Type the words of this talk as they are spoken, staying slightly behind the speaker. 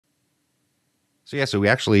So we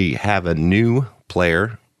actually have a new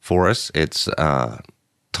player for us. It's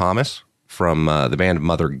Thomas from the band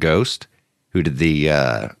Mother Ghost, who did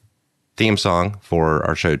the theme song for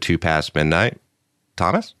our show 2 Past Midnight.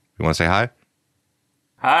 Thomas, you want to say hi?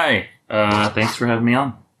 Hi. Thanks for having me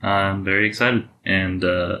on. I'm very excited and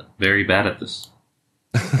very bad at this.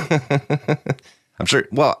 I'm sure.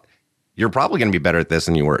 Well, you're probably going to be better at this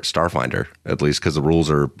than you were at Starfinder, at least because the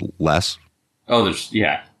rules are less. Oh,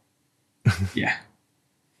 yeah.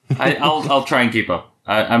 I'll try and keep up.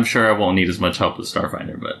 I'm sure I won't need as much help as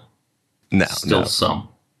Starfinder, but still some.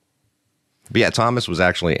 But yeah, Thomas was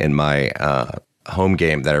actually in my home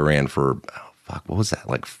game that I ran for, what was that,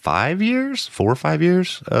 like 4 or 5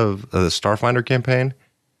 years of the Starfinder campaign?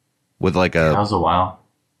 With like that was a while.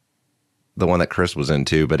 The one that Chris was in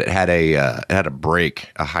too, but it had a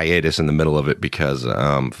break, a hiatus in the middle of it because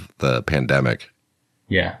the pandemic.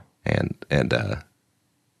 Yeah. And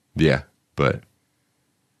yeah, but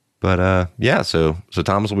yeah, so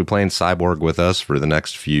Thomas will be playing Cyborg with us for the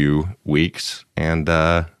next few weeks, and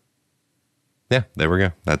yeah, there we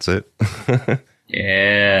go. That's it.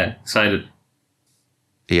 Yeah, excited.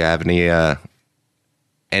 Do you have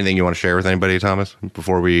anything you want to share with anybody, Thomas,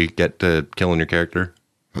 before we get to killing your character?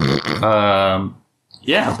 Yeah,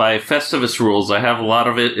 by Festivus rules, I have a lot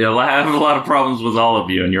of it. I have a lot of problems with all of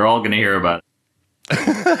you, and you're all going to hear about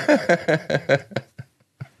it.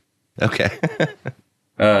 Okay.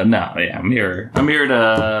 No, yeah, I'm here. I'm here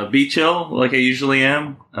to be chill, like I usually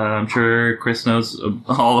am. I'm sure Chris knows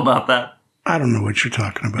all about that. I don't know what you're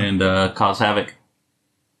talking about. And cause havoc.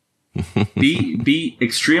 Be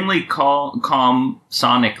extremely calm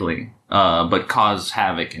sonically, but cause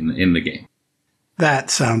havoc in the game. That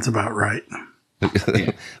sounds about right.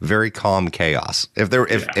 Yeah. Very calm chaos. If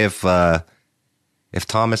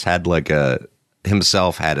Thomas had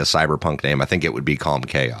himself had a cyberpunk name, I think it would be Calm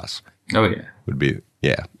Chaos. Oh yeah. Would be,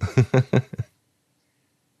 yeah.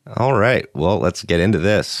 All right. Well, let's get into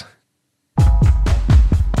this.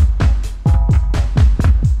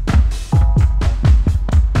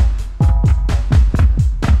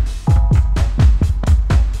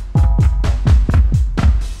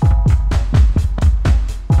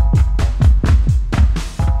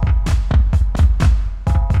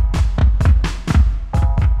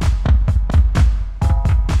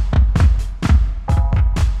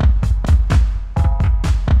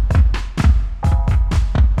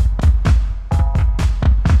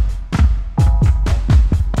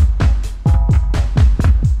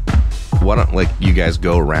 You guys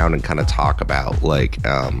go around and kind of talk about like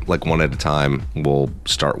one at a time. We'll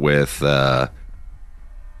start with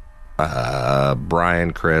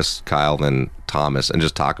Brian, Chris, Kyle, then Thomas, and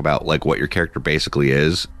just talk about like what your character basically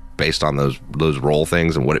is based on those role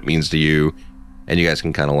things and what it means to you. And you guys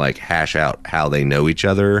can kind of like hash out how they know each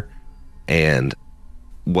other and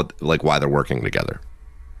why they're working together.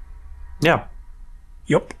 Yeah.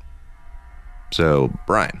 Yep. So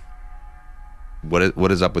Brian,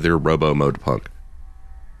 what is up with your Robo Mode Punk?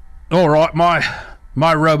 All right,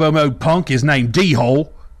 my Robo Mode Punk is named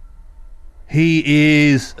D-Hole. He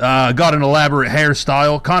is got an elaborate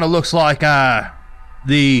hairstyle. Kind of looks like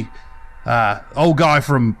the old guy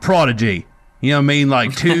from Prodigy. You know what I mean?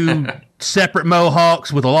 Like 2 separate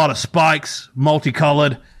mohawks with a lot of spikes,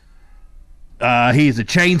 multicolored. He's a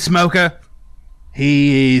chain smoker.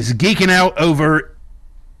 He is geeking out over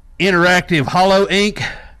interactive hollow ink.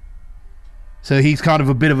 So he's kind of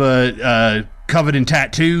a bit of a covered in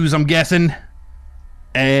tattoos, I'm guessing.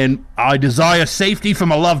 And I desire safety for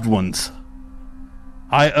my loved ones.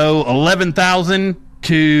 I owe $11,000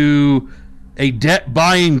 to a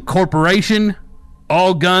debt-buying corporation,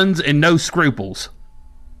 all guns and no scruples.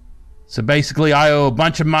 So basically, I owe a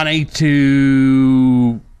bunch of money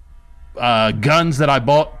to guns that I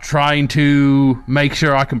bought trying to make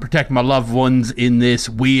sure I can protect my loved ones in this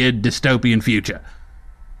weird dystopian future.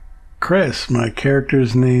 Chris, my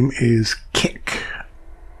character's name is Kick.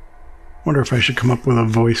 Wonder if I should come up with a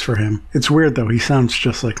voice for him. It's weird, though. He sounds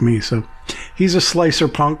just like me, so... He's a slicer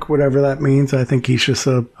punk, whatever that means. I think he's just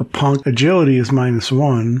a punk. Agility is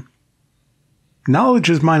 -1. Knowledge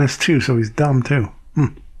is -2, so he's dumb, too.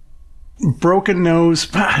 Broken nose.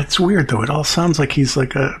 It's weird, though. It all sounds like he's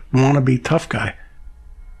like a wannabe tough guy.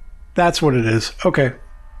 That's what it is. Okay.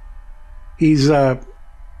 He's a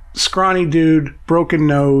scrawny dude, broken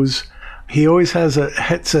nose. He always has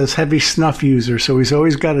it says heavy snuff user, so he's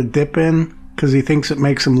always got a dip in because he thinks it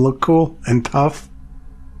makes him look cool and tough.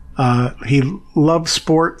 He loves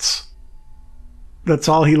sports. That's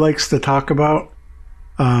all he likes to talk about.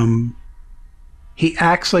 He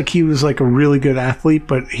acts like he was like a really good athlete,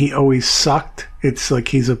 but he always sucked. It's like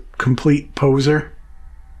he's a complete poser.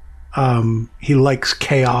 He likes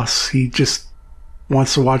chaos. He just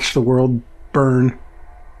wants to watch the world burn.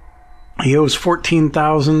 He owes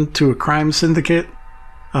 $14,000 to a crime syndicate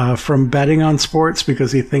from betting on sports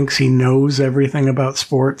because he thinks he knows everything about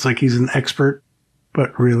sports, like he's an expert,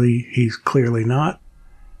 but really he's clearly not.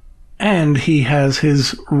 And he has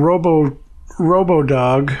his robo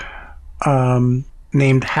dog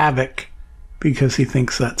named Havoc because he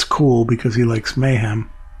thinks that's cool because he likes mayhem.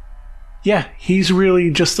 Yeah, he's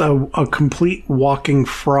really just a complete walking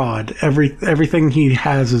fraud. Everything he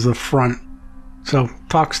has is a front. So,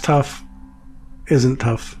 talks tough, isn't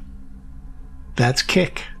tough. That's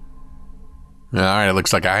Kick. Alright, it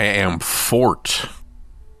looks like I am Fort,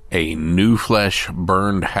 a new flesh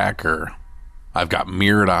burned hacker. I've got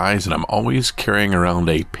mirrored eyes and I'm always carrying around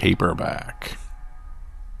a paperback.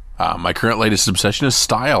 My current latest obsession is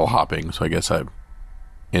style hopping, so I guess I'm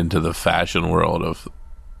into the fashion world of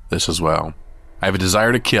this as well. I have a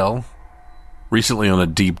desire to kill. Recently, on a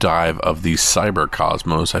deep dive of the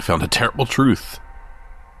cybercosmos, I found a terrible truth.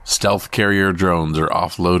 Stealth carrier drones are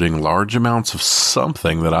offloading large amounts of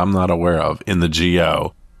something that I'm not aware of in the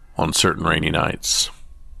GO on certain rainy nights.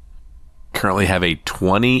 Currently have a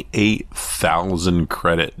 28,000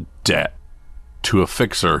 credit debt to a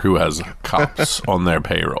fixer who has cops on their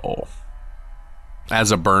payroll. As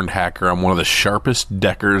a burned hacker, I'm one of the sharpest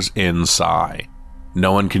deckers in Psy.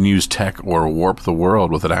 No one can use tech or warp the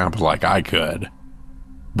world with an app like I could.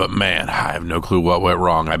 But man, I have no clue what went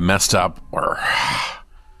wrong. I messed up, or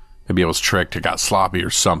maybe I was tricked, I got sloppy or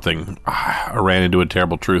something. I ran into a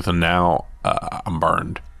terrible truth and now I'm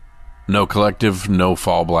burned. No collective, no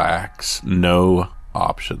fallbacks, no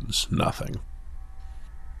options, nothing.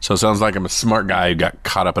 So it sounds like I'm a smart guy who got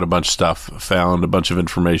caught up in a bunch of stuff, found a bunch of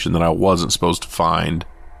information that I wasn't supposed to find,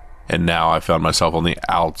 and now I found myself on the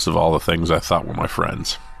outs of all the things I thought were my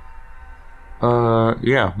friends.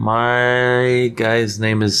 Yeah, my guy's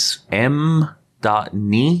name is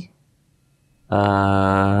M.Ni.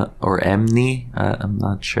 Or Emni. I'm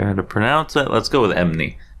not sure how to pronounce it. Let's go with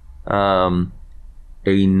Emni. A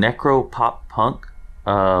necro pop punk.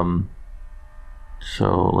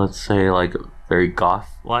 So let's say like very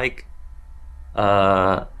goth-like.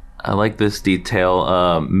 I like this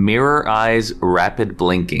detail. Mirror eyes, rapid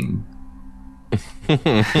blinking.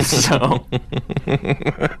 So,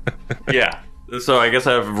 yeah. So I guess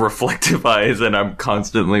I have reflective eyes and I'm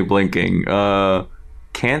constantly blinking.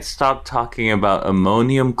 Can't stop talking about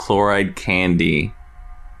ammonium chloride candy.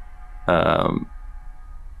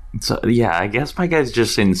 So yeah, I guess my guy's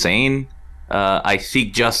just insane. I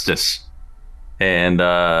seek justice, and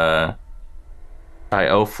I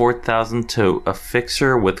owe $4,000 to a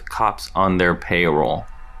fixer with cops on their payroll.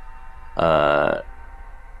 Yeah,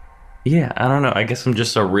 I don't know. I guess I'm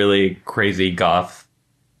just a really crazy goth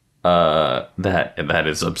that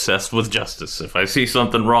is obsessed with justice. If I see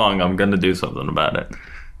something wrong, I'm gonna do something about it.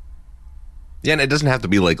 Yeah, and it doesn't have to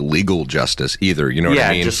be like legal justice either. You know what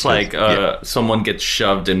I mean? Yeah, just like someone gets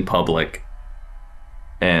shoved in public,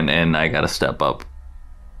 and I gotta step up.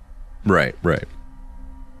 Right.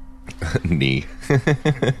 Knee.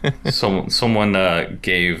 Someone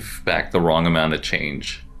gave back the wrong amount of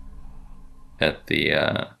change at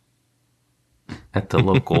the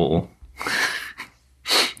local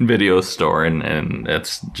video store, and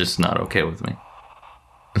that's just not okay with me.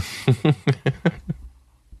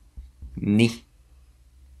 Knee.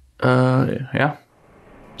 Yeah.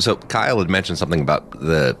 So Kyle had mentioned something about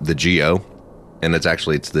the GO, and it's a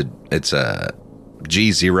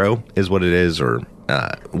G0 is what it is, or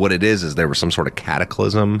what it is there was some sort of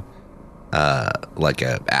cataclysm, like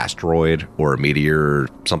a asteroid or a meteor or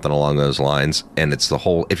something along those lines, and it's the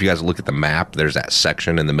whole. If you guys look at the map, there's that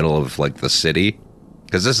section in the middle of like the city,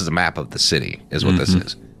 because this is a map of the city, is what this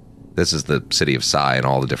is. This is the city of Psy and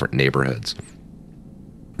all the different neighborhoods.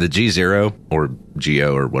 The G0 or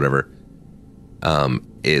GO or whatever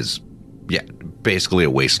is basically a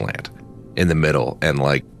wasteland in the middle, and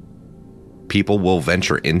like people will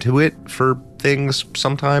venture into it for things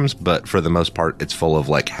sometimes, but for the most part it's full of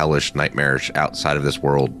like hellish, nightmarish, outside of this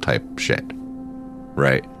world type shit,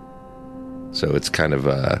 right? So it's kind of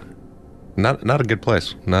not a good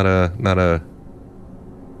place, not a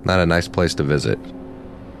nice place to visit.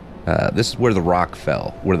 This is where the rock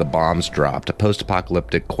fell, where the bombs dropped, a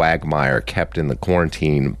post-apocalyptic quagmire kept in the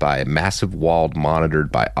quarantine by a massive wall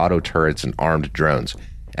monitored by auto turrets and armed drones.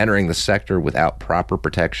 Entering the sector without proper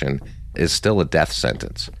protection is still a death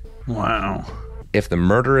sentence. Wow. If the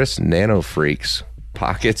murderous nano-freaks,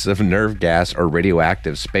 pockets of nerve gas, or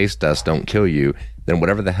radioactive space dust don't kill you, then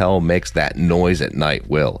whatever the hell makes that noise at night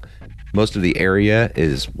will. Most of the area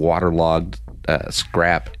is waterlogged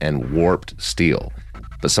scrap and warped steel.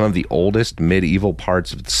 but some of the oldest medieval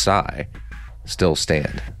parts of the Psy still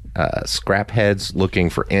stand. Scrap heads looking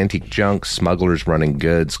for antique junk, smugglers running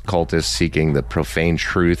goods, cultists seeking the profane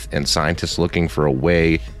truth, and scientists looking for a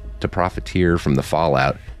way to profiteer from the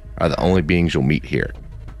fallout are the only beings you'll meet here.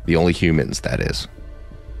 The only humans, that is.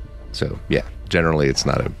 So, yeah, generally it's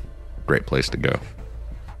not a great place to go.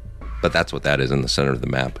 But that's what that is in the center of the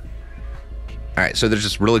map. All right, so there's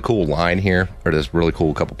this really cool line here, or this really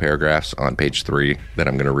cool couple paragraphs on page 3 that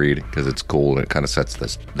I'm going to read because it's cool and it kind of sets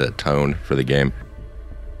the tone for the game.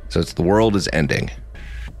 So it's the world is ending.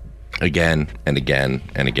 Again and again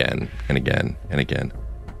and again and again and again.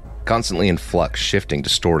 Constantly in flux, shifting,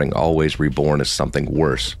 distorting, always reborn as something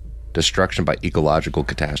worse. Destruction by ecological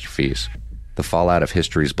catastrophes. The fallout of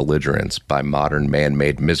history's belligerence by modern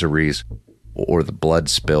man-made miseries, or the blood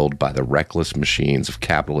spilled by the reckless machines of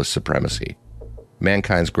capitalist supremacy.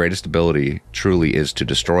 Mankind's greatest ability truly is to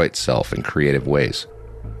destroy itself in creative ways.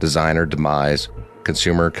 Designer demise,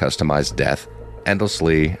 consumer customized death,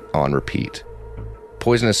 endlessly on repeat.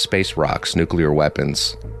 Poisonous space rocks, nuclear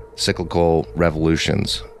weapons, cyclical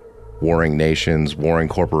revolutions, warring nations, warring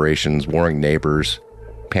corporations, warring neighbors,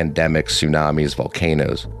 pandemics, tsunamis,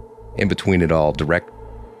 volcanoes. In between it all, direct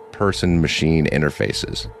person-machine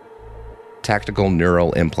interfaces. Tactical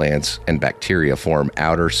neural implants and bacteria form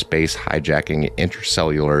outer space hijacking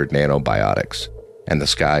intercellular nanobiotics, and the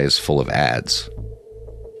sky is full of ads.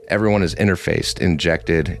 Everyone is interfaced,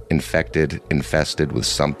 injected, infected, infested with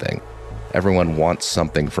something. Everyone wants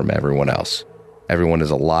something from everyone else. Everyone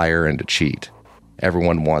is a liar and a cheat.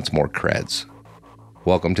 Everyone wants more creds.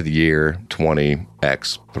 Welcome to the year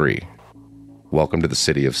 20X3. Welcome to the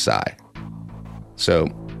city of Psy. So,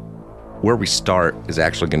 where we start is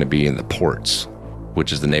actually going to be in the ports,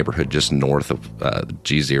 which is the neighborhood just north of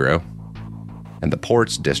G0. And the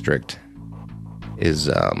ports district is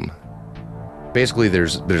basically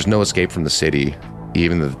there's no escape from the city,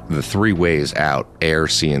 even the 3 ways out, air,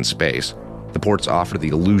 sea, and space. The ports offer the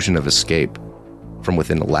illusion of escape from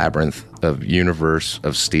within a labyrinth of universe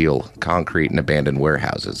of steel, concrete, and abandoned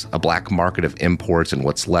warehouses. A black market of imports and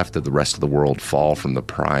what's left of the rest of the world fall from the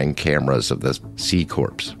prying cameras of the C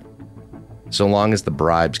Corps. So long as the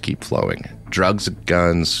bribes keep flowing. Drugs,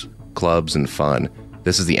 guns, clubs, and fun.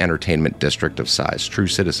 This is the entertainment district of Psy's true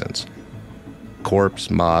citizens.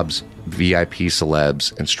 Corps, mobs, VIP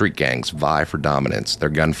celebs, and street gangs vie for dominance, their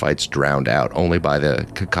gunfights drowned out only by the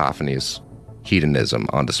cacophonies, hedonism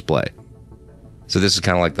on display. So this is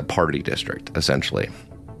kind of like the party district, essentially.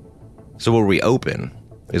 So where we open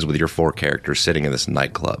is with your 4 characters sitting in this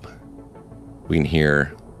nightclub. We can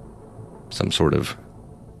hear some sort of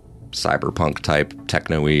cyberpunk type,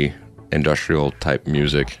 techno-y, industrial type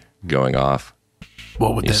music going off.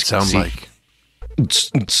 What would that sound like? I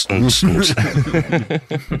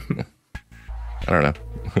don't know.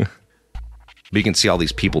 But you can see all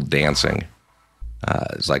these people dancing.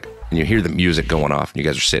 It's like, and you hear the music going off, and you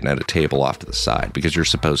guys are sitting at a table off to the side because you're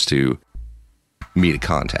supposed to meet a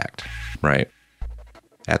contact, right?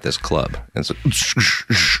 At this club. And so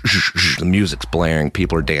the music's blaring,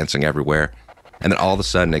 people are dancing everywhere. And then all of a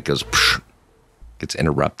sudden it goes, gets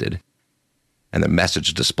interrupted. And the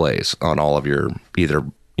message displays on all of your either,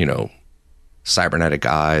 cybernetic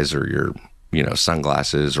eyes or your,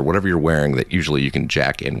 sunglasses or whatever you're wearing that usually you can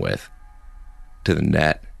jack in with to the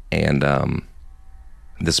net. And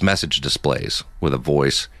this message displays with a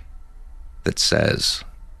voice that says,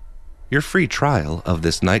 "Your free trial of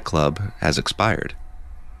this nightclub has expired.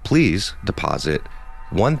 Please deposit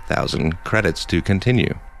 1,000 credits to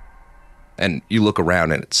continue." And you look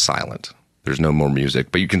around and it's silent. There's no more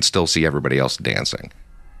music, but you can still see everybody else dancing.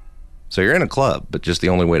 So you're in a club, but just the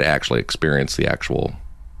only way to actually experience the actual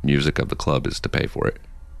music of the club is to pay for it.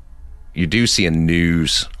 You do see a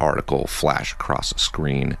news article flash across the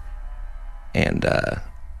screen, and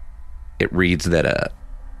it reads that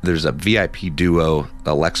there's a VIP duo,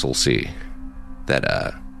 Alexelcy,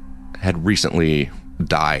 that had recently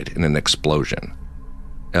died in an explosion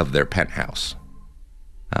of their penthouse.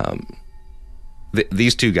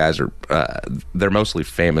 These 2 guys are, they're mostly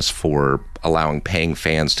famous for allowing paying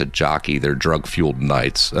fans to jockey their drug-fueled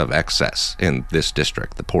nights of excess in this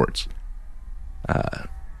district, the ports.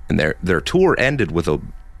 And their tour ended with a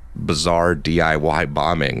bizarre DIY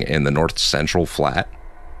bombing in the North Central flat.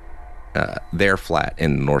 Their flat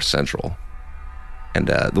in North Central. And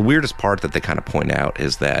the weirdest part that they kind of point out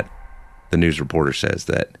is that the news reporter says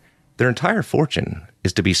that their entire fortune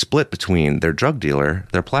is to be split between their drug dealer,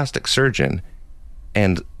 their plastic surgeon,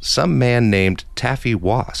 and some man named Taffy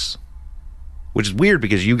Wass. Which is weird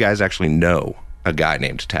because you guys actually know a guy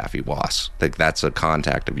named Taffy Wass. Like, that's a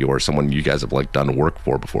contact of yours, someone you guys have done work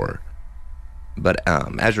for before. But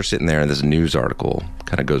as you're sitting there and this news article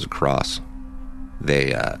kind of goes across,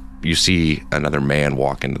 you see another man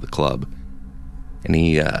walk into the club, and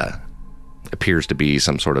he appears to be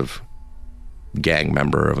some sort of gang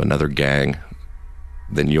member of another gang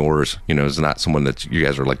than yours. You know, is not someone that you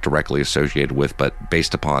guys are like directly associated with, but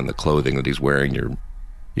based upon the clothing that he's wearing, you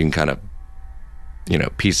can kind of, you know,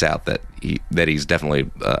 piece out that he's definitely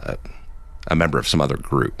a member of some other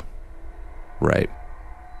group, right?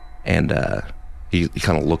 And he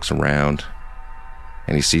kind of looks around,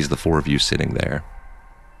 and he sees the four of you sitting there,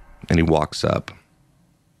 and he walks up,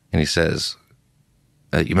 and he says,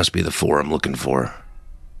 "You must be the four I'm looking for.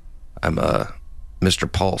 I'm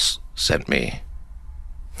Mr. Pulse sent me."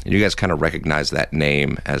 And you guys kind of recognize that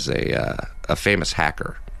name as a famous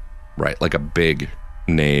hacker, right? Like a big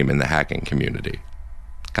name in the hacking community.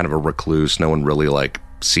 Kind of a recluse. No one really like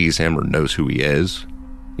sees him or knows who he is.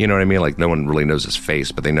 You know what I mean? Like no one really knows his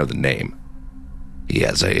face, but they know the name. He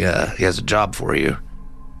has a job for you.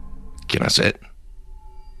 Can I sit?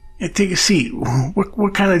 Yeah, take a seat.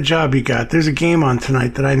 What kind of job you got? There's a game on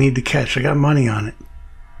tonight that I need to catch. I got money on it.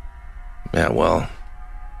 Yeah, well,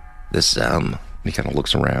 this he kind of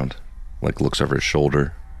looks around, like looks over his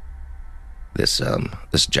shoulder. This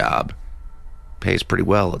job pays pretty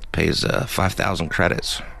well. It pays 5,000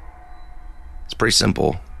 credits. It's pretty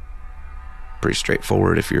simple, pretty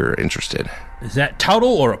straightforward if you're interested. Is that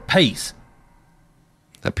total or a piece?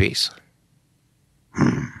 A piece.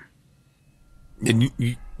 And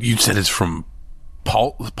you said it's from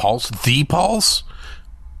Pulse? The Pulse?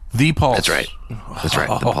 The Pulse. That's right. That's right.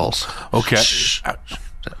 The Pulse. Okay. Shh.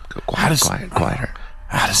 Go quieter.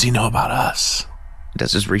 How does he know about us? He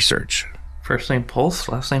does his research. First name Pulse,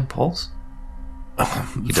 last name Pulse.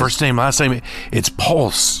 First name, last name, it's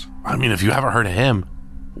Pulse. I mean, if you haven't heard of him,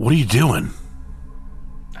 what are you doing?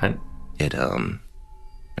 I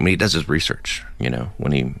mean, he does his research, you know,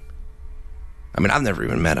 I've never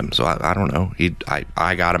even met him, so I don't know.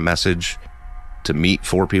 I got a message to meet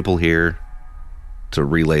four people here to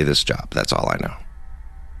relay this job. That's all I know.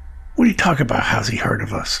 What are you talking about? How's he heard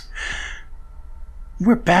of us?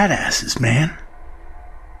 We're badasses, man.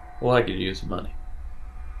 Well, I could use the money.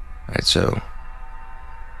 All right, so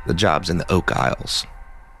the job's in the Oak Isles.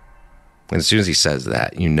 And as soon as he says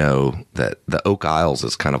that, you know that the Oak Isles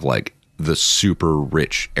is kind of like the super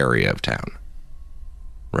rich area of town,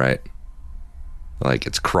 right? Like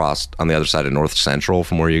it's crossed on the other side of North Central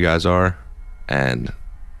from where you guys are, and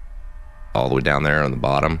all the way down there on the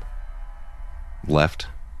bottom left,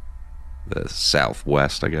 the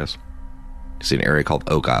southwest, I guess. You see an area called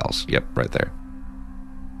Oak Isles. Yep, right there.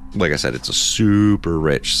 Like I said, it's a super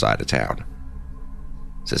rich side of town.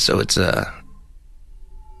 So it's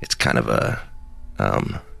kind of a,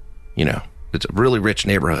 it's a really rich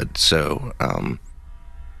neighborhood. So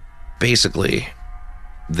basically,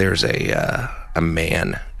 there's a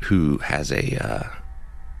man who has a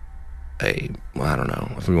well, I don't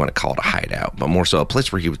know if we want to call it a hideout, but more so a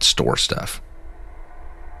place where he would store stuff.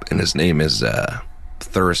 And his name is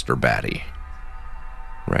Thurister Batty,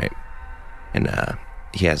 right? And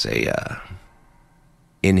he has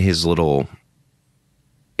in his little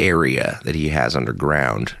area that he has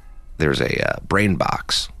underground, there's a brain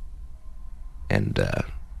box, and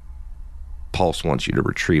Pulse wants you to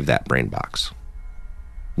retrieve that brain box.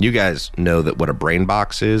 You guys know that what a brain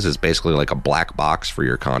box is basically like a black box for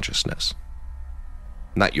your consciousness.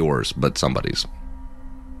 Not yours, but somebody's.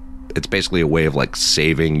 It's basically a way of like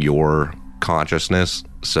saving your consciousness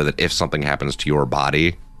so that if something happens to your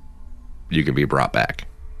body, you can be brought back.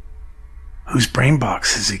 Whose brain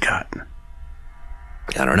box has he got?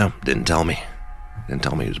 I don't know. Didn't tell me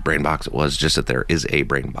whose brain box it was, just that there is a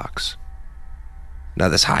brain box. Now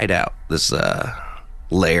this hideout, this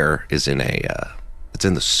lair is in it's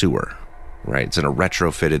in the sewer, right? It's in a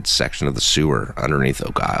retrofitted section of the sewer underneath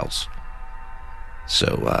Oak Isles.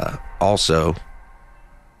 So also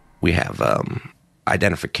we have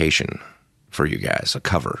identification for you guys, a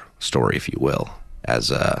cover story, if you will,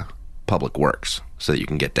 as public works, so that you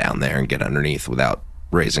can get down there and get underneath without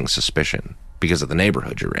raising suspicion because of the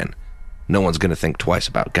neighborhood you're in. No one's going to think twice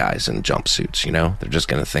about guys in jumpsuits, you know? They're just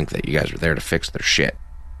going to think that you guys are there to fix their shit,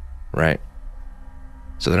 right?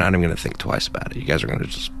 So they're not even going to think twice about it. You guys are going to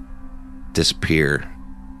just disappear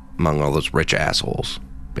among all those rich assholes,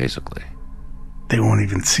 basically. They won't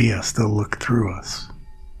even see us. They'll look through us.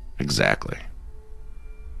 Exactly.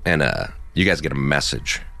 And you guys get a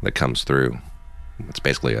message that comes through. It's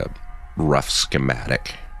basically a rough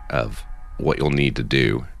schematic of what you'll need to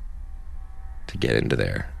do to get into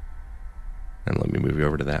there. And let me move you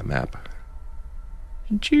over to that map.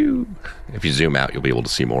 If you zoom out, you'll be able to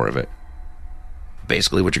see more of it.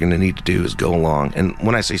 basically what you're going to need to do is go along. And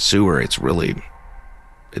when I say sewer, it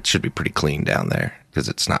should be pretty clean down there because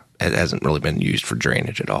it hasn't really been used for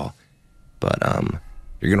drainage at all. But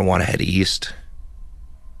you're going to want to head east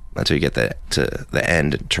until you get to the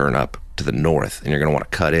end and turn up to the north. And you're going to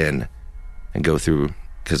want to cut in and go through,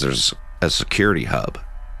 because there's a security hub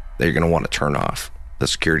that you're going to want to turn off the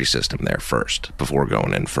security system there first before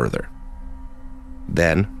going in further.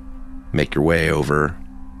 Then make your way over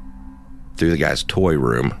through the guy's toy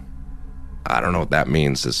room. I don't know what that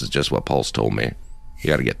means. This is just what Pulse told me. You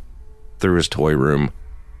got to get through his toy room,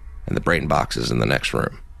 and the brain box is in the next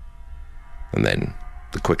room. And then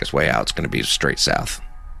the quickest way out is going to be straight south.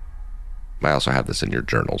 I also have this in your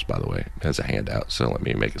journals, by the way, as a handout. So let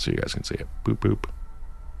me make it so you guys can see it. Boop, boop.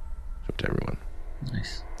 Show it to everyone.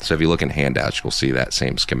 Nice. So if you look in handouts, you'll see that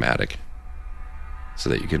same schematic so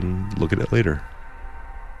that you can look at it later.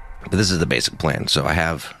 But this is the basic plan. So I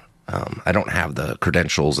have, I don't have the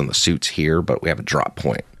credentials and the suits here, but we have a drop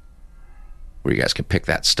point where you guys can pick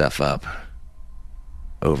that stuff up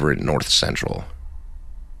over in North Central.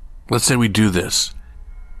 Let's say we do this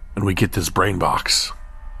and we get this brain box.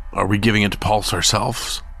 Are we giving it to Pulse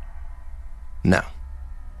ourselves? No.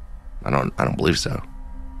 I don't believe so.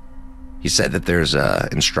 He said that there's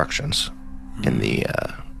instructions in the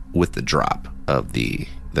with the drop of the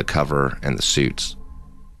cover and the suits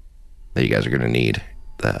that you guys are going to need.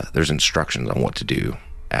 There's instructions on what to do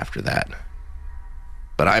after that.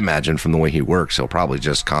 But I imagine from the way he works, he'll probably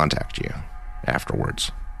just contact you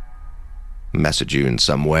afterwards, message you in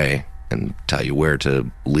some way, and tell you where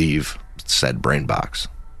to leave said brain box.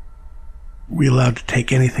 We allowed to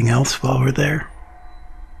take anything else while we're there?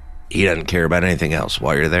 He doesn't care about anything else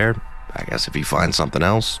while you're there. I guess if he finds something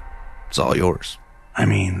else, it's all yours. I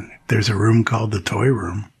mean, there's a room called the toy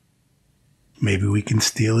room. Maybe we can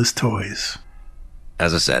steal his toys.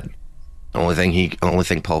 As I said, the only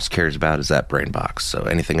thing Pulse cares about is that brain box. So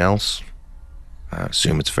anything else, I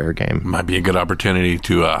assume it's fair game. Might be a good opportunity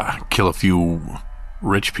to kill a few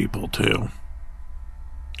rich people, too.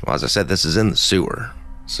 Well, as I said, this is in the sewer,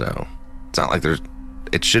 so it's not like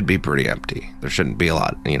it should be pretty empty. There shouldn't be a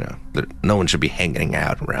lot, no one should be hanging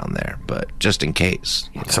out around there, but just in case.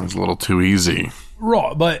 Sounds a little too easy.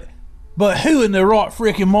 Right, but who in their right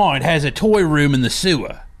freaking mind has a toy room in the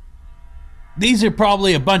sewer? These are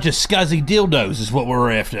probably a bunch of scuzzy dildos is what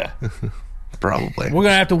we're after. Probably. We're going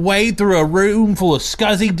to have to wade through a room full of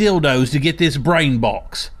scuzzy dildos to get this brain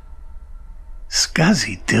box.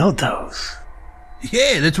 Scuzzy dildos?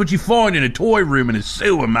 Yeah, that's what you find in a toy room in a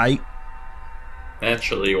sewer, mate.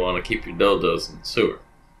 Naturally, you want to keep your dildos in the sewer.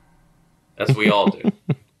 That's what we all do.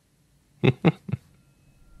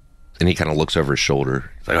 And he kind of looks over his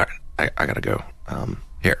shoulder. He's like, all right, I gotta go.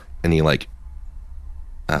 Here. And he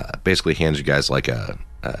basically hands you guys like a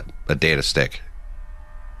data stick.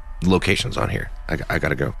 Location's on here. I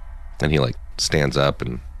gotta go. And he stands up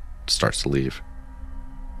and starts to leave.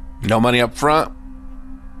 No money up front?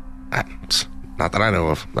 Not that I know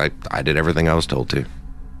of. I did everything I was told to.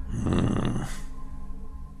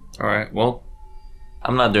 All right, well,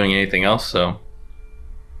 I'm not doing anything else, so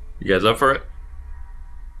you guys up for it?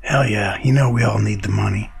 Hell yeah. We all need the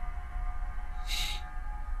money.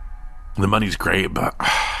 The money's great, but,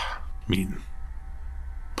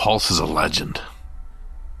 Pulse is a legend.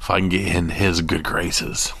 If I can get in his good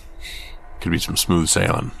graces, could be some smooth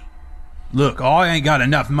sailing. Look, I ain't got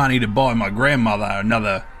enough money to buy my grandmother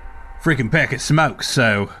another freaking pack of smokes,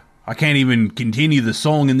 so I can't even continue the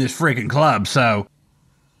song in this freaking club, so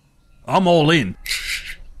I'm all in.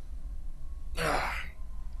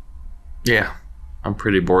 Yeah, I'm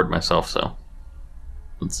pretty bored myself, so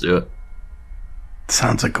let's do it.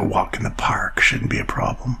 Sounds like a walk in the park. Shouldn't be a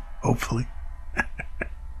problem, hopefully.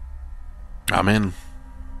 I'm in.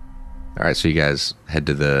 All right, so you guys head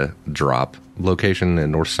to the drop location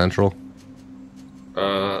in North Central?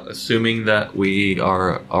 Assuming that we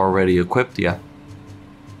are already equipped, yeah.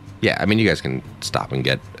 Yeah, I mean, you guys can stop and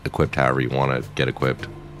get equipped however you want to get equipped.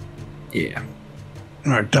 Yeah.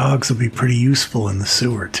 And our dogs will be pretty useful in the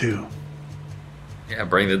sewer, too. Yeah,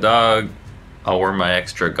 bring the dog. I'll wear my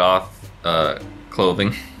extra goth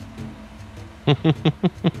clothing.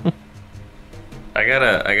 I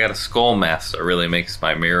got a skull mask that really makes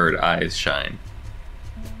my mirrored eyes shine.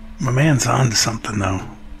 My man's on to something, though.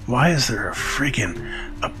 Why is there a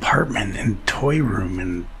friggin' apartment and toy room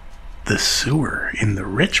in the sewer in the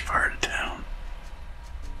rich part of town?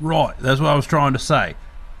 Right, that's what I was trying to say.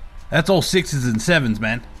 That's all 6s and 7s,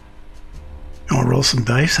 man. You want to roll some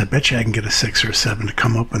dice? I bet you I can get a 6 or a 7 to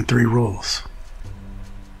come up in 3 rolls.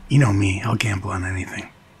 You know me, I'll gamble on anything.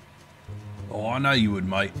 Oh, I know you would,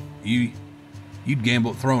 mate. You'd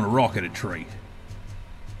gamble at throwing a rock at a tree.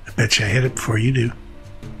 I bet you I hit it before you do.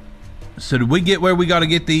 So did we get where we got to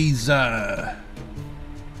get these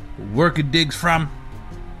worker digs from?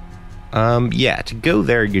 Yeah, to go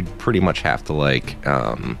there, you'd pretty much have to, like,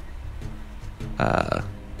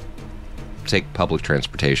 take public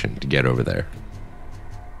transportation to get over there.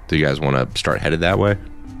 Do you guys want to start headed that way?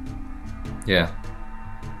 Yeah.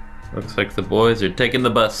 Looks like the boys are taking the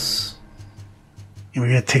bus. And we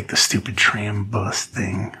gotta take the stupid tram bus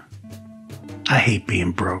thing. I hate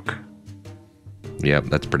being broke. Yeah,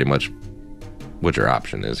 that's pretty much what your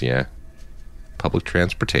option is, yeah. Public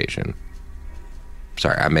transportation.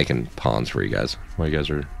 Sorry, I'm making pawns for you guys while you guys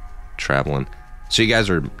are traveling. So you guys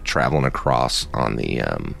are traveling across on the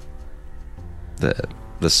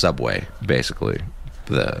subway, basically.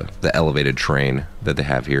 The elevated train that they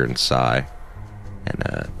have here in Psy.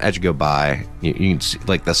 And as you go by, you can see,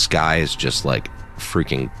 like, the sky is just, like,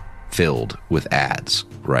 freaking filled with ads,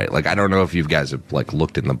 right? Like, I don't know if you guys have, like,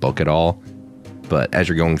 looked in the book at all, but as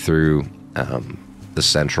you're going through the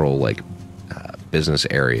central, like, business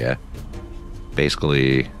area,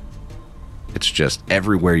 basically, it's just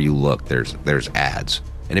everywhere you look, there's ads.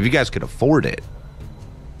 And if you guys could afford it,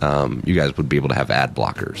 you guys would be able to have ad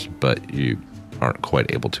blockers, but you aren't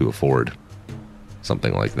quite able to afford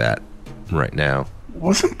something like that right now.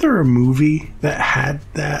 Wasn't there a movie that had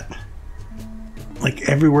that? Like,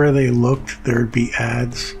 everywhere they looked, there'd be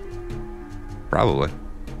ads. Probably.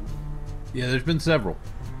 Yeah, there's been several.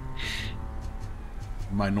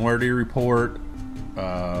 Minority Report.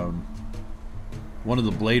 One of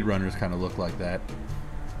the Blade Runners kind of looked like that.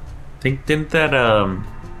 Didn't that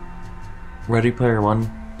Ready Player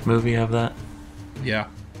One movie have that? Yeah.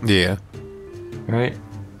 Yeah. Right?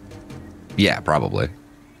 Yeah, probably.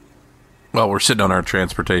 Well, we're sitting on our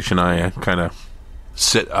transportation. I kind of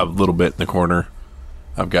sit a little bit in the corner.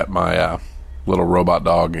 I've got my little robot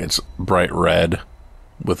dog. It's bright red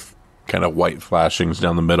with kind of white flashings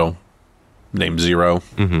down the middle, named Zero.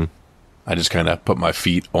 Mm-hmm. I just kind of put my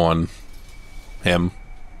feet on him,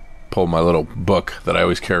 pull my little book that I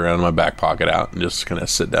always carry around in my back pocket out, and just kind of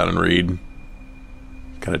sit down and read.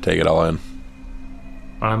 Kind of take it all in.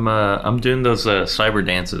 I'm doing those cyber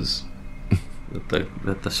dances that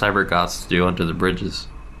the cyber goths do under the bridges.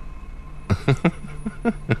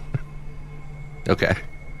 Okay.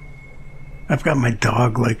 I've got my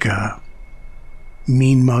dog like a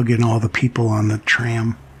mean mugging all the people on the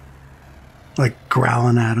tram. Like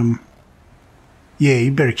growling at them. Yeah,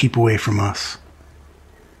 you better keep away from us.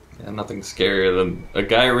 Yeah, nothing scarier than a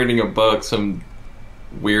guy reading a book, some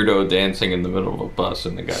weirdo dancing in the middle of a bus,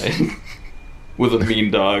 and a guy with a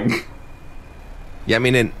mean dog. Yeah, I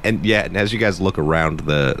mean, and as you guys look around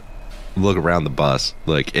the bus,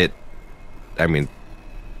 like I mean,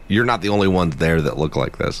 you're not the only ones there that look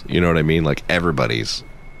like this. You know what I mean? Like, everyone's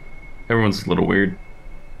a little weird.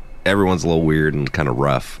 Everyone's a little weird and kind of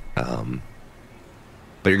rough.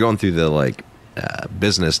 But you're going through the, like,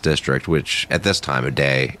 business district, which at this time of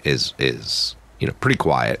day is pretty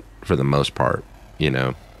quiet for the most part. You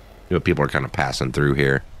know, people are kind of passing through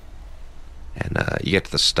here, and you get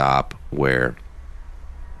to the stop where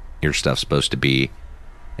your stuff's supposed to be,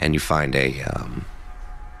 and you find a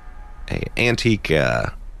antique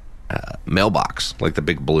mailbox, like the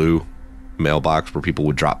big blue mailbox where people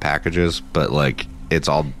would drop packages, but like it's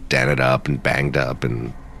all dented up and banged up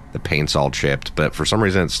and the paint's all chipped, but for some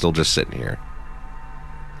reason it's still just sitting here,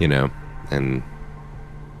 and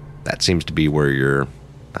that seems to be where your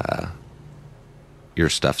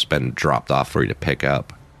stuff's been dropped off for you to pick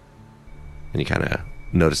up. And you kind of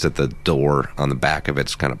notice that the door on the back of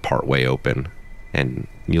it's kind of part way open, and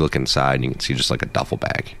you look inside and you can see just like a duffel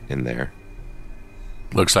bag in there.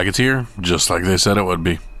 Looks like it's here, just like they said it would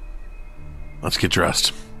be. Let's get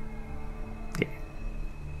dressed.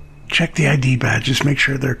 Check the ID badges, make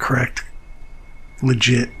sure they're correct.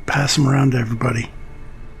 Legit. Pass them around to everybody.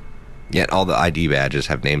 Yet all the ID badges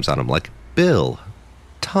have names on them like Bill,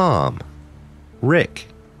 Tom, Rick,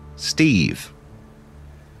 Steve.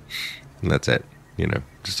 And that's it.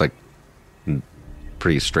 Just like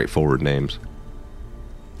pretty straightforward names.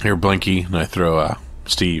 Here, Blinky, and I throw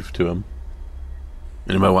Steve to him.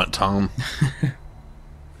 Anybody want Tom?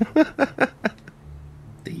 I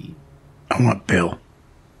want Bill.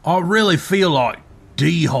 I really feel like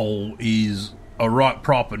D-Hole is a right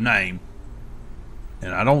proper name.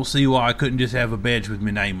 And I don't see why I couldn't just have a badge with my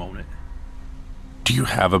name on it. Do you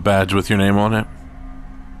have a badge with your name on it?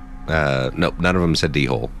 Nope, none of them said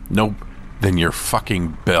D-Hole. Nope. Then you're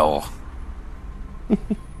fucking Bill.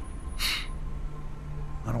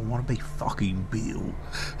 I don't want to be fucking Bill.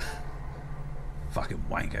 Fucking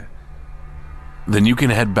wanker. Then you can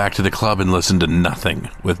head back to the club and listen to nothing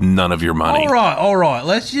with none of your money. All right.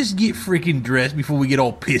 Let's just get freaking dressed before we get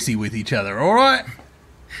all pissy with each other, all right?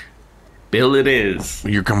 Bill it is.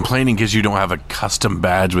 You're complaining because you don't have a custom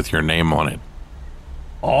badge with your name on it.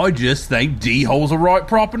 I just think D-Hole's a right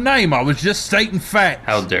proper name. I was just stating facts.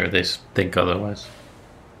 How dare they think otherwise?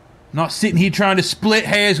 Not sitting here trying to split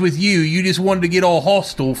hairs with you. You just wanted to get all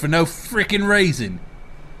hostile for no freaking reason.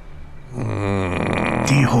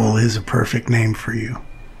 D-Hole is a perfect name for you.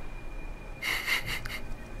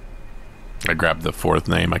 I grabbed the fourth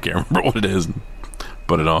name. I can't remember what it is. And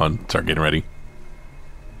put it on. Start getting ready.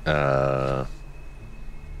 I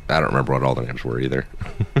don't remember what all the names were either.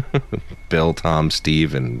 Bill, Tom,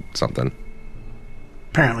 Steve, and something.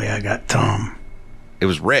 Apparently I got Tom. It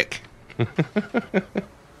was Rick.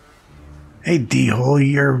 Hey, D-Hole,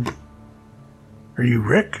 Are you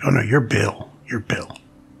Rick? Oh, no, you're Bill. You're Bill.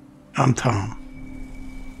 I'm Tom.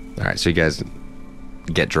 All right, so you guys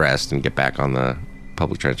get dressed and get back on the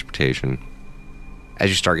public transportation. As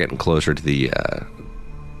you start getting closer to the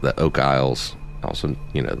Oak Isles, also,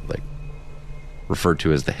 like referred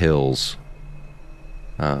to as the hills.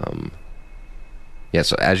 So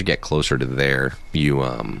as you get closer to there,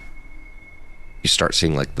 you start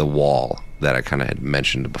seeing like the wall that I kind of had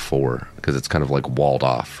mentioned before, because it's kind of like walled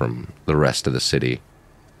off from the rest of the city.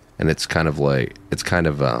 And it's kind of like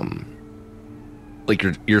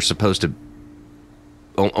you're supposed to,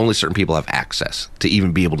 only certain people have access to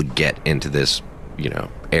even be able to get into this,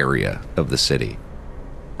 area of the city.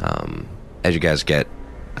 As you guys get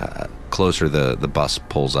closer, the bus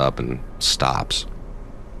pulls up and stops,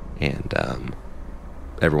 and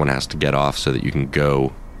everyone has to get off so that you can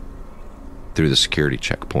go through the security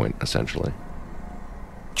checkpoint, essentially.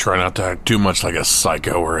 Try not to act too much like a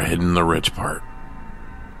psycho or hidden the rich part.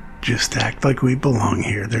 Just act like we belong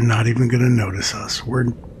here. They're not even going to notice us.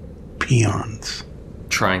 We're peons.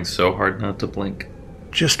 Trying so hard not to blink.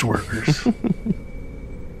 Just workers.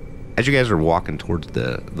 As you guys are walking towards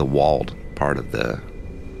the walled part of the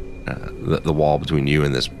wall between you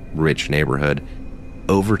and this rich neighborhood,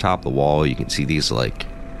 over top the wall you can see these like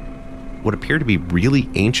what appear to be really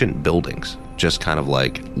ancient buildings just kind of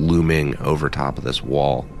like looming over top of this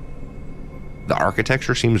wall. The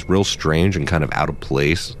architecture seems real strange and kind of out of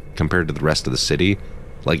place compared to the rest of the city.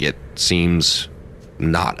 Like, it seems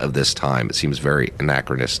not of this time. It seems very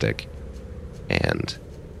anachronistic. And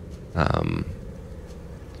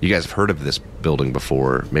you guys have heard of this building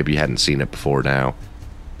before. Maybe you hadn't seen it before now,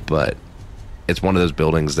 but it's one of those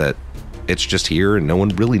buildings that it's just here and no one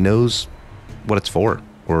really knows what it's for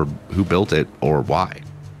or who built it or why.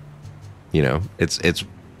 It's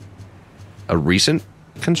a recent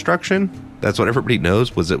construction. That's what everybody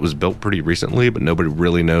knows, was it was built pretty recently, but nobody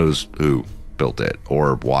really knows who built it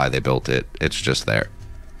or why they built it. It's just there.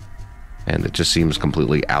 And it just seems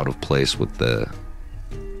completely out of place with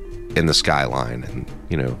in the skyline and,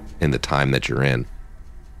 in the time that you're in.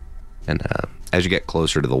 And as you get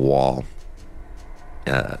closer to the wall,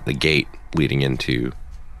 the gate leading into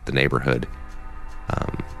the neighborhood,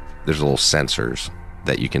 there's little sensors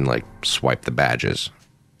that you can like swipe the badges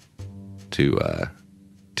to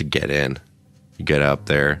get in. You get up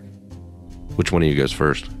there. Which one of you goes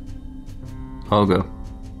first? I'll go.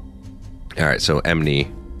 All right, so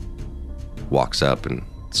Emney walks up and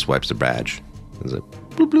swipes the badge. Is it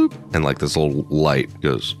bloop bloop? And like this little light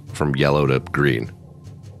goes from yellow to green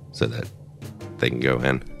so that they can go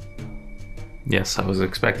in. Yes, I was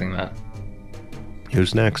expecting that.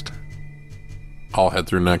 Who's next? I'll head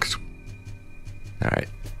through next. All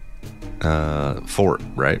right. Fort,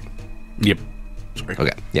 right? Yep. Sorry.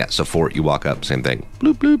 Okay. Yeah, so Fort, you walk up, same thing.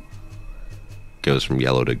 Bloop bloop. Goes from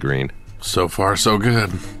yellow to green. So far, so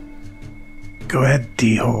good. Go ahead,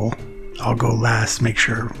 D-Hole. I'll go last, make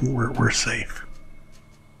sure we're safe.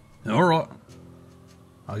 All right.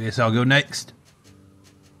 I guess I'll go next.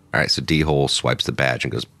 All right, so D-Hole swipes the badge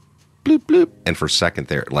and goes bloop bloop. And for a second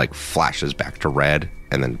there, it like flashes back to red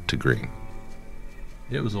and then to green.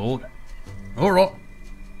 It was old. All right. All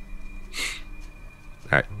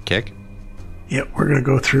right, Kick. Yep, we're going to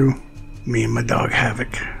go through. Me and my dog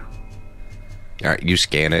Havoc. All right, you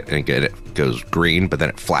scan it and it goes green, but then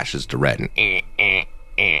it flashes to red. And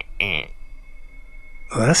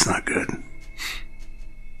Well, that's not good.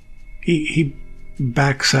 He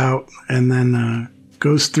backs out and then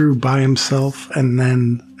goes through by himself and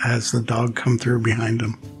then has the dog come through behind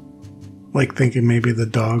him. Like thinking maybe the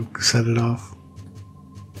dog set it off.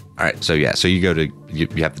 all right, so yeah, so you go to, you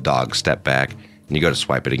have the dog step back and you go to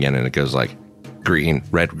swipe it again and it goes like green,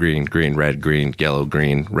 red, green, green, red, green, yellow,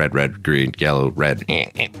 green, red, red, green, yellow, red.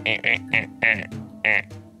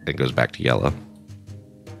 It goes back to yellow.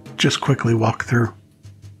 just quickly walk through.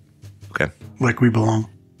 Okay. Like we belong.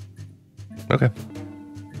 Okay.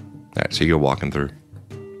 All right, so you go walking through.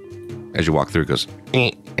 As you walk through, it goes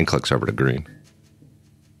and clicks over to green.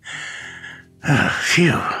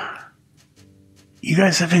 Phew. You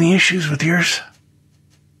guys have any issues with yours?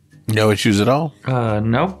 No issues at all?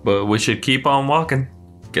 No, but we should keep on walking.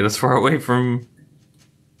 Get as far away from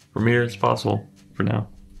here as possible for now.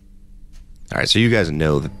 All right, so you guys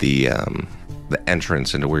know that the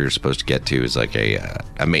entrance into where you're supposed to get to is like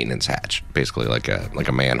a maintenance hatch, basically like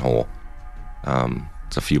a manhole.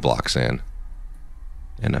 It's a few blocks in,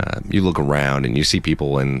 and you look around and you see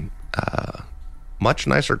people in much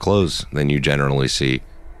nicer clothes than you generally see.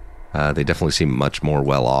 They definitely seem much more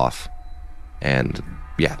well off, and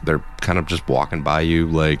yeah, they're kind of just walking by you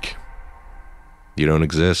like you don't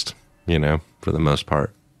exist, you know, for the most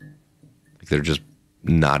part. Like they're just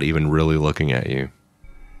not even really looking at you.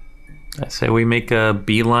 I say we make a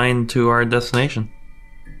beeline to our destination.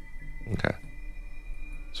 Okay.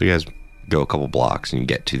 So you guys go a couple blocks and you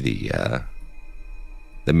get to the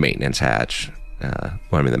maintenance hatch.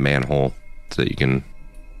 The manhole, so that you can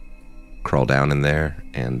crawl down in there.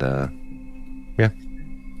 And yeah,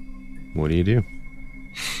 what do you do?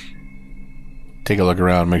 Take a look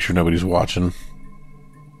around, make sure nobody's watching.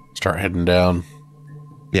 Start heading down.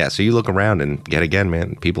 Yeah, so you look around and yet again,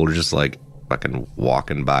 man, people are just like fucking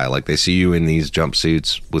walking by. Like they see you in these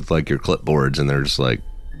jumpsuits with like your clipboards and they're just like,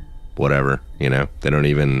 whatever, you know? They don't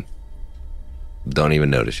even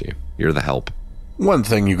notice you. You're the help. One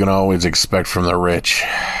thing you can always expect from the rich.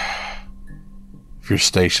 If your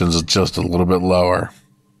station's just a little bit lower,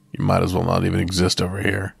 you might as well not even exist over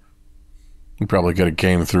here. You probably could have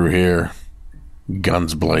came through here,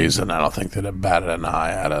 guns blazing. I don't think they'd have batted an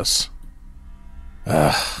eye at us.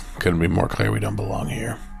 Couldn't be more clear we don't belong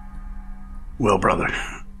here. Well, brother,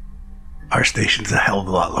 our station's a hell of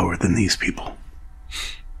a lot lower than these people.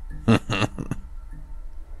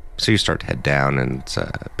 So you start to head down, and it's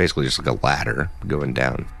basically just like a ladder going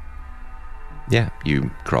down. Yeah,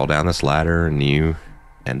 you crawl down this ladder, and you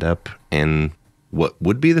end up in what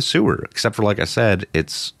would be the sewer. Except for, like I said,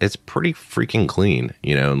 it's pretty freaking clean,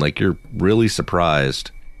 you know, and like you're really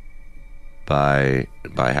surprised by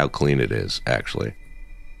how clean it is, actually.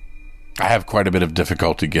 I have quite a bit of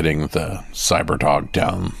difficulty getting the cyber dog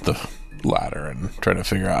down the ladder and trying to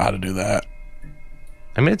figure out how to do that.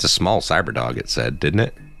 I mean, it's a small cyber dog, it said, didn't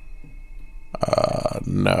it?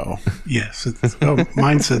 No. Yes.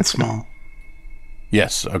 Mine said small.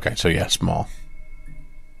 Yes. Okay. So yeah, small.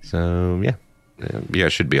 So yeah, you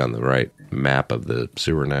guys should be on the right map of the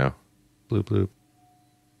sewer now. Bloop bloop.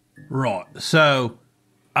 Right. So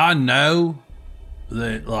I know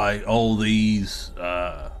that like all these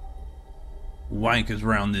wankers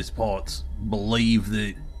around this parts believe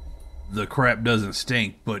that the crap doesn't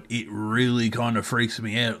stink, but it really kind of freaks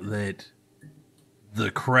me out that the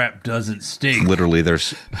crap doesn't stink. Literally,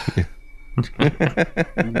 there's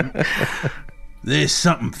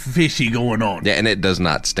something fishy going on. yeah, and it does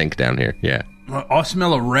not stink down here. Yeah. I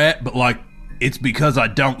smell a rat, but like it's because I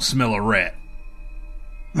don't smell a rat.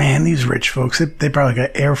 Man, these rich folks, they probably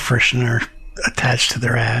got air freshener attached to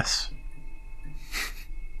their ass.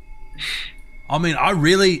 I mean,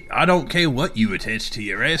 I don't care what you attach to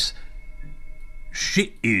your ass.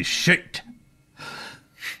 Shit is shit.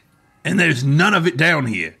 And there's none of it down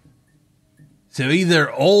here. So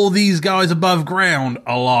either all these guys above ground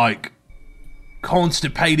are like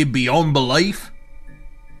constipated beyond belief,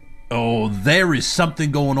 or there is something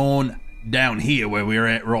going on down here where we're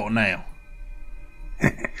at right now.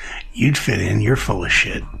 You'd fit in. You're full of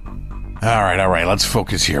shit. All right. Let's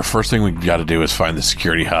focus here. First thing we got to do is find the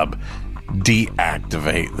security hub.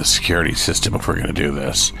 Deactivate the security system if we're going to do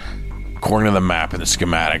this. According to the map and the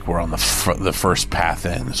schematic, we're on the first path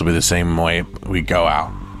in. This will be the same way we go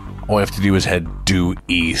out. All we have to do is head due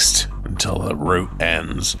east until the route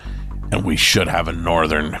ends, and we should have a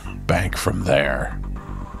northern bank from there.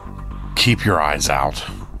 Keep your eyes out.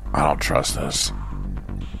 I don't trust this.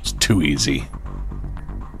 It's too easy.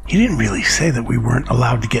 You didn't really say that we weren't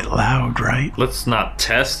allowed to get loud, right? Let's not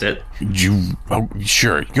test it.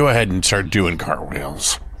 Sure. Go ahead and start doing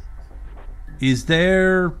cartwheels. Is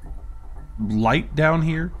there light down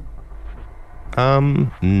here?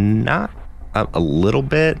 Not a little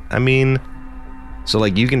bit. I mean, so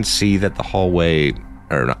like you can see that the hallway,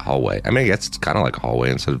 or not hallway, I mean, I guess it's kind of like a hallway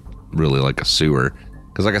instead of really like a sewer.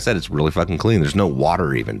 Because like I said, it's really fucking clean. There's no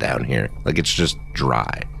water even down here. Like it's just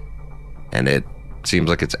dry. And it seems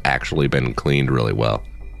like it's actually been cleaned really well.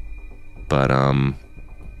 But,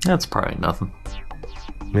 That's probably nothing.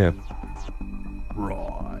 yeah.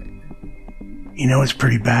 Right. You know, it's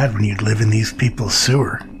pretty bad when you live in these people's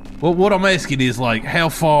sewer. Well, what I'm asking is, like, how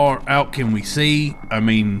far out can we see? I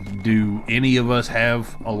mean, do any of us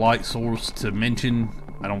have a light source to mention?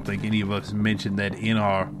 I don't think any of us mentioned that in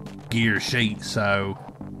our gear sheet, so...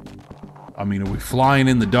 I mean, are we flying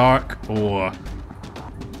in the dark, or...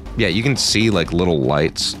 Yeah, you can see, like, little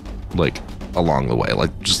lights, like, along the way.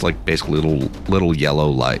 Like, just, like, basically little yellow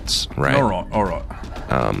lights, right? All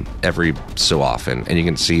right. Every so often. And you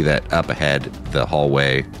can see that up ahead, the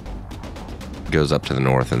hallway goes up to the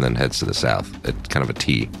north and then heads to the south. It's kind of a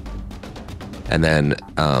T. And then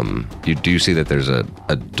you do see that there's a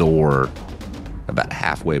door about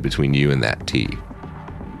halfway between you and that T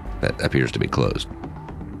that appears to be closed.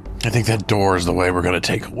 I think that door is the way we're going to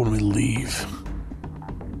take it when we leave.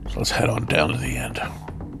 So let's head on down to the end.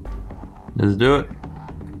 Let's do it.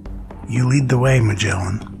 You lead the way,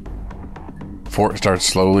 Magellan. Fort starts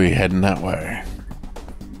slowly heading that way.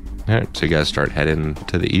 All right, so you guys start heading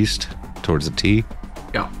to the east towards the T.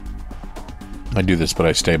 Yeah. I do this, but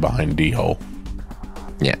I stay behind D-hole.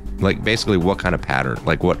 Yeah, like basically what kind of pattern,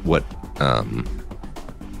 like what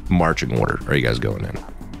marching order are you guys going in?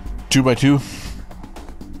 2 by 2.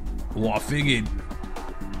 Well, I figured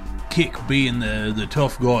Kick, being the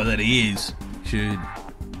tough guy that he is, should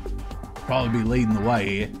probably be leading the way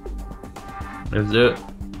here. Let's do it.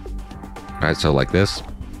 All right, so like this,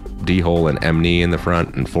 D-hole and M-knee in the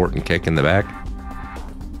front and Fort and Kick in the back.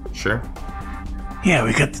 Sure. Yeah,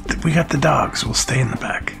 we got the dogs. We'll stay in the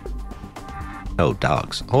back. Oh,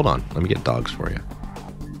 dogs. Hold on. Let me get dogs for you.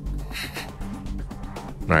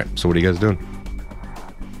 All right. So what are you guys doing?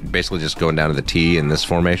 Basically just going down to the T in this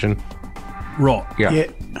formation? Right. Yeah.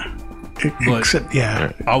 But- Except,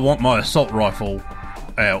 yeah. I want my assault rifle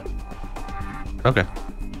out. Okay.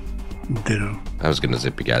 Ditto. I was going to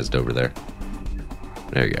zip you guys over there.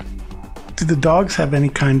 There you go. Do the dogs have any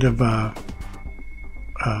kind of, I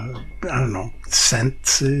don't know,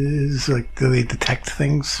 senses? Like, do they detect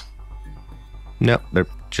things? No, they're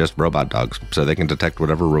just robot dogs. So they can detect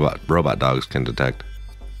whatever robot dogs can detect.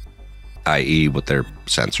 I.e. what their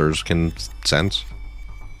sensors can sense.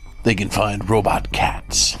 They can find robot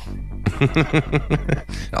cats.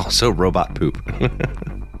 Also robot poop.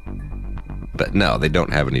 But no, they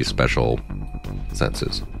don't have any special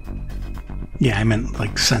senses. Yeah, I meant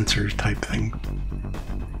like sensors type thing.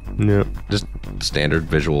 No, just standard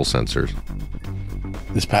visual sensors.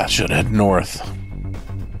 This path should head north.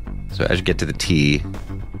 So as you get to the T,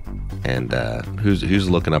 and who's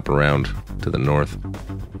looking up around to the north?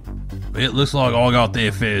 It looks like I got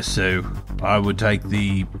there first, so I would take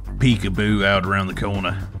the peekaboo out around the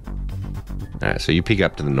corner. All right, so you peek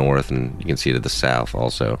up to the north, and you can see to the south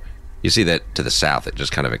also. You see that to the south, it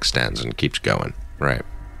just kind of extends and keeps going, right?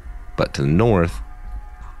 But to the north,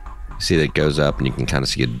 you see that it goes up, and you can kind of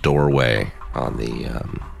see a doorway on the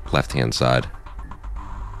left-hand side.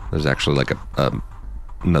 There's actually like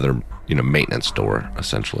another, maintenance door,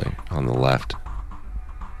 essentially, on the left.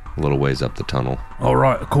 A little ways up the tunnel. All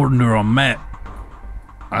right, according to our map,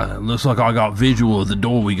 looks like I got visual of the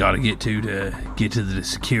door we got to get to the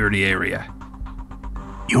security area.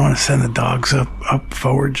 You want to send the dogs up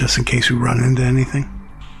forward just in case we run into anything?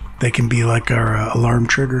 They can be like our alarm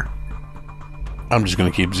trigger. I'm just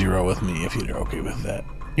going to keep 0 with me if you're okay with that.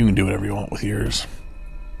 You can do whatever you want with yours.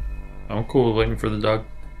 I'm cool with waiting for the dog.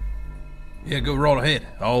 Yeah, go right ahead.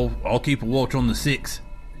 I'll keep a watch on the 6.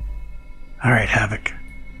 All right, Havoc.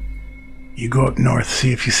 You go up north,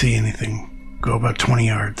 see if you see anything. Go about 20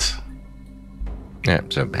 yards. Yeah,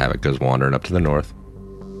 so Havoc goes wandering up to the north.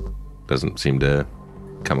 Doesn't seem to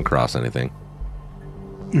come across anything.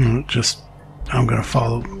 I'm gonna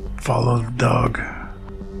follow the dog.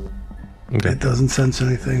 If Okay. it doesn't sense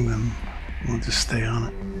anything, then we'll just stay on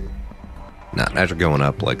it. Now, as you're going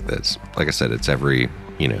up like this, like I said, it's every,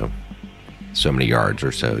 so many yards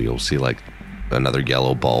or so, you'll see like another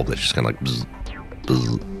yellow bulb that's just kind of like bzz,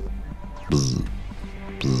 bzz, bzz,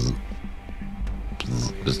 bzz,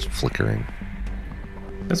 bzz, just flickering.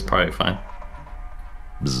 That's probably fine.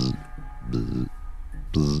 Bzz, bzz,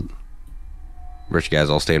 bzz. Rich guys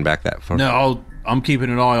all staying back that far? No, I'm keeping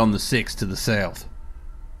an eye on the 6 to the south.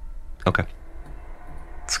 Okay.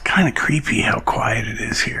 It's kind of creepy how quiet it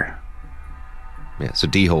is here. Yeah, so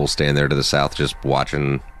D-Hole's staying there to the south, just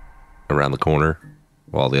watching around the corner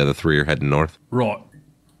while the other 3 are heading north. Right.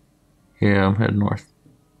 Yeah, I'm heading north.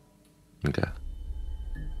 Okay.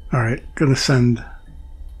 All right, gonna send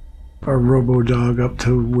our robo dog up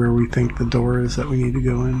to where we think the door is that we need to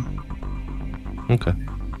go in. Okay.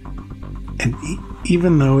 And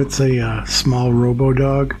even though it's a small robo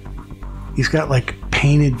dog, he's got like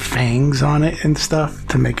painted fangs on it and stuff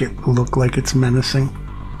to make it look like it's menacing.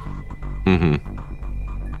 Mm-hmm.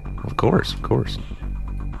 Of course.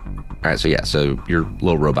 right, so yeah, so your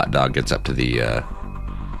little robot dog gets up to the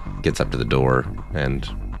door, and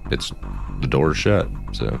the door's shut.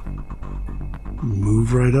 So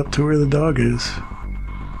Move right up to where the dog is.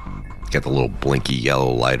 got the little blinky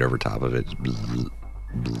yellow light over top of it. Bzz,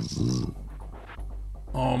 bzz.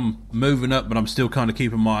 I'm moving up, but I'm still kind of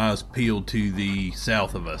keeping my eyes peeled to the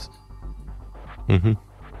south of us. Mm-hmm.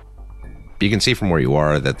 You can see from where you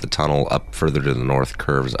are that the tunnel up further to the north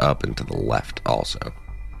curves up and to the left also.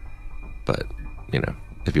 But,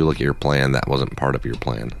 if you look at your plan, that wasn't part of your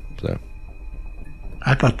plan. So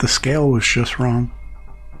I thought the scale was just wrong.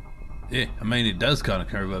 Yeah, I mean, it does kind of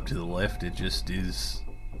curve up to the left. It just is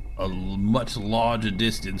a much larger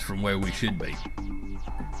distance from where we should be.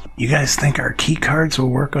 You guys think our key cards will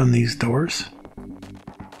work on these doors?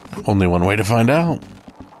 Only one way to find out.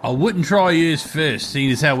 I wouldn't try yours first,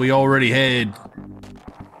 seeing as how we already had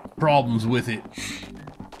problems with it.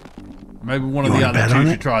 Maybe one of the other two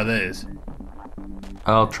should try theirs.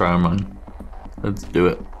 I'll try mine. Let's do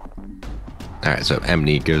it. Alright, so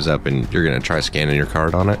Emney goes up and you're going to try scanning your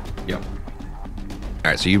card on it? Yep.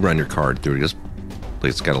 Alright, so you run your card through.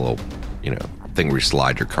 It's got a little, thing where you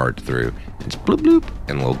slide your card through. It's bloop bloop,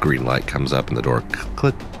 and a little green light comes up and the door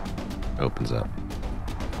click opens up.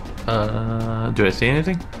 Do I see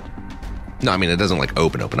anything? No, I mean, it doesn't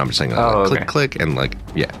open. I'm just saying click, click, and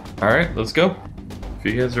yeah. Alright, let's go. If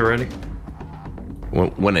you guys are ready.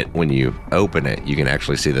 When you open it, you can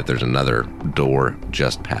actually see that there's another door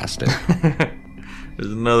just past it.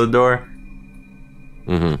 There's another door.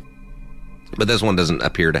 Mm-hmm. But this one doesn't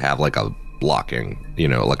appear to have a locking,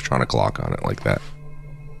 electronic lock on it like that.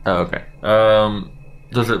 Oh, okay.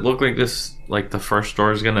 Does it look like this, the first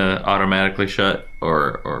door is gonna automatically shut,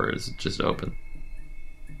 or is it just open?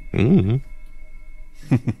 Mm-hmm.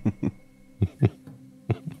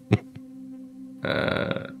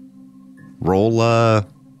 Roll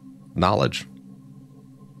knowledge.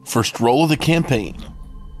 First roll of the campaign.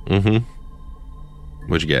 Mm-hmm.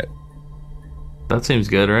 What'd you get? That seems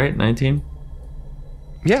good, right? 19?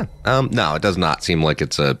 Yeah. No, it does not seem like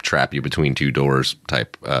it's a trap you between two doors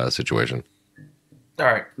type situation.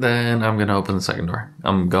 Alright, then I'm gonna open the second door.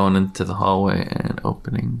 I'm going into the hallway and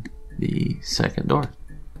opening the second door.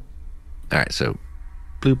 Alright, so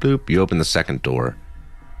bloop bloop, you open the second door.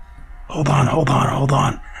 Hold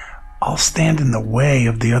on. I'll stand in the way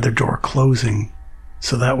of the other door closing,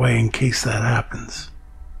 so that way in case that happens.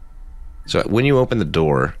 So when you open the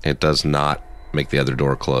door, it does not make the other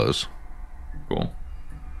door close. Cool.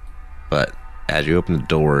 But as you open the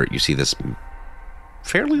door, you see this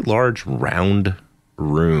fairly large round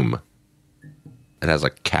room. It has a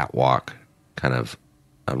catwalk kind of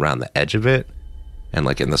around the edge of it. And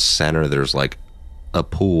in the center, there's a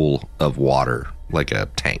pool of water, like a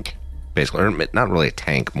tank. Basically, or not really a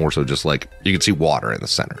tank, more so just you can see water in the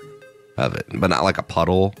center of it. But not like a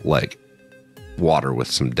puddle, water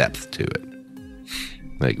with some depth to it.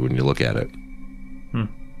 When you look at it.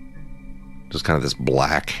 Just kind of this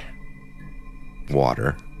black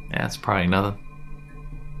water. Yeah, it's probably nothing.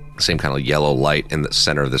 Same kind of yellow light in the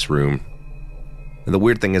center of this room. And the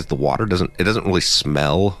weird thing is the water doesn't really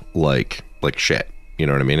smell like shit. You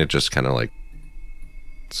know what I mean? It just kind of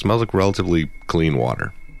smells like relatively clean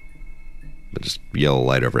water. But just yellow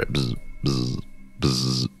light over it. Bzz, bzz,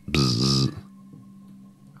 bzz, bzz.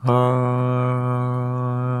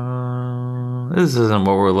 This isn't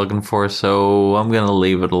what we're looking for, so I'm gonna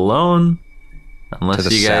leave it alone. Unless to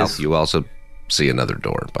the you guys... south, you also see another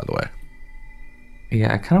door, by the way.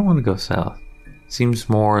 Yeah, I kind of want to go south. Seems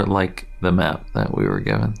more like the map that we were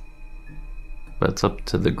given. But it's up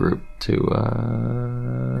to the group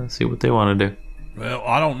to see what they want to do. Well,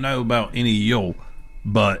 I don't know about any of y'all,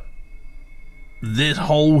 but this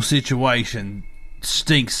whole situation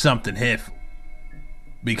stinks something hefty.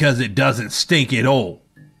 Because it doesn't stink at all.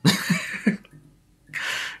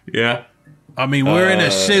 Yeah. I mean, we're in a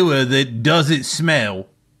sewer that doesn't smell,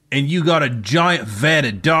 and you got a giant vat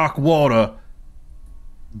of dark water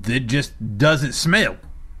that just doesn't smell.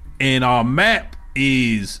 And our map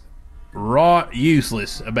is right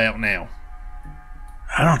useless about now.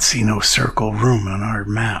 I don't see no circle room on our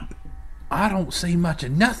map. I don't see much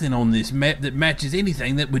of nothing on this map that matches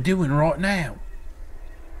anything that we're doing right now.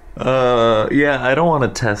 Yeah, I don't want to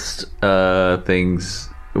test things.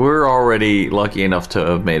 We're already lucky enough to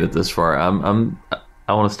have made it this far. I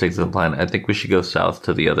want to stick to the plan. I think we should go south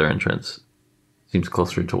to the other entrance. Seems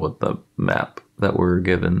closer to what the map that we're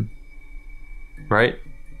given. Right?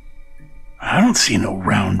 I don't see no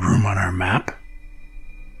round room on our map.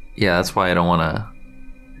 Yeah, that's why I don't want to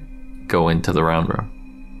go into the round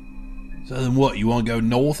room. So then what, you want to go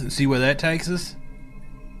north and see where that takes us?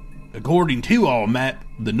 according to our map,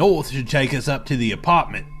 the north should take us up to the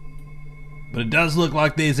apartment. But it does look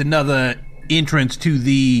like there's another entrance to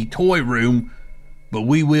the toy room, but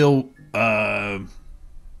we will be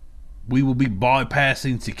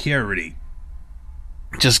bypassing security.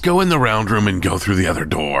 Just go in the round room and go through the other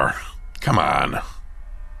door. Come on.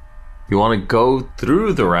 You want to go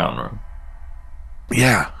through the round room?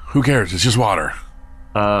 Yeah, who cares? It's just water.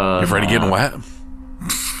 You afraid of getting wet?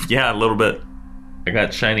 Yeah, a little bit. I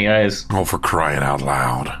got shiny eyes. Oh, for crying out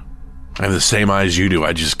loud. I have the same eyes you do.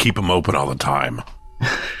 I just keep them open all the time.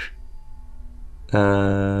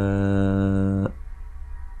 I'm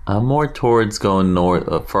more towards going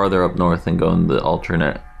north, farther up north and going the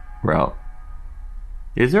alternate route.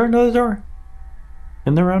 Is there another door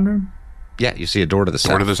in the round room? Yeah, you see a door to the south.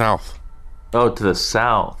 Door to the south. Oh, to the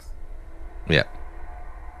south. Yeah.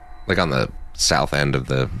 Like on the south end of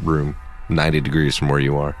the room, 90 degrees from where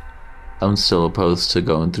you are. I'm still opposed to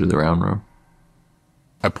going through the round room.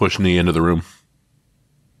 I push knee into the room.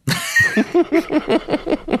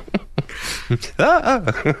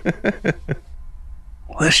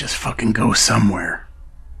 Let's just fucking go somewhere.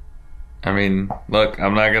 I mean, look,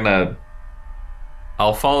 I'm not gonna...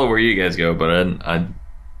 I'll follow where you guys go, but I'd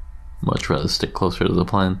much rather stick closer to the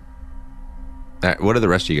plan. All right, what are the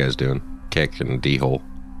rest of you guys doing? Kick and D-hole.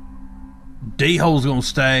 D-hole's gonna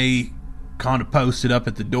stay kind of posted up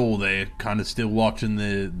at the door there, kind of still watching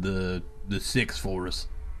the six for us.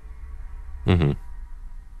 Mm-hmm.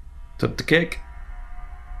 It's up to Kick.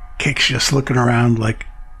 Kick's just looking around like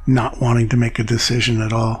not wanting to make a decision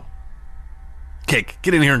at all. Kick,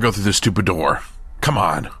 get in here and go through this stupid door. Come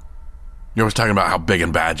on. You're always talking about how big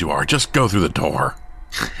and bad you are. Just go through the door.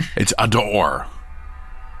 It's a door.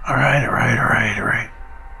 All right.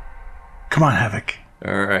 Come on, Havoc.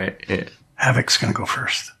 All right. Yeah. Havoc's gonna go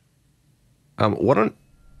first. All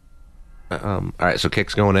right, so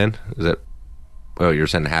Kick's going in. Is it? Oh, you're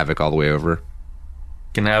sending Havoc all the way over.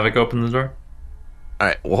 Can Havoc open the door? All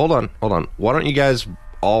right. Well, hold on. Why don't you guys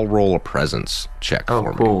all roll a presence check for me?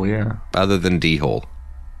 Oh, cool. Yeah. Other than D-hole.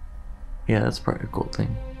 Yeah, that's probably a cool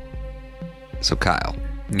thing. So Kyle,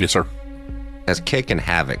 Yes, sir. as Kick and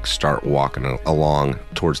Havoc start walking along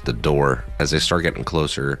towards the door, as they start getting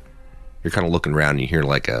closer, you're kind of looking around and you hear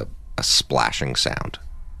like a splashing sound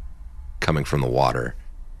coming from the water.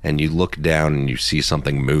 And you look down and you see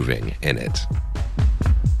something moving in it.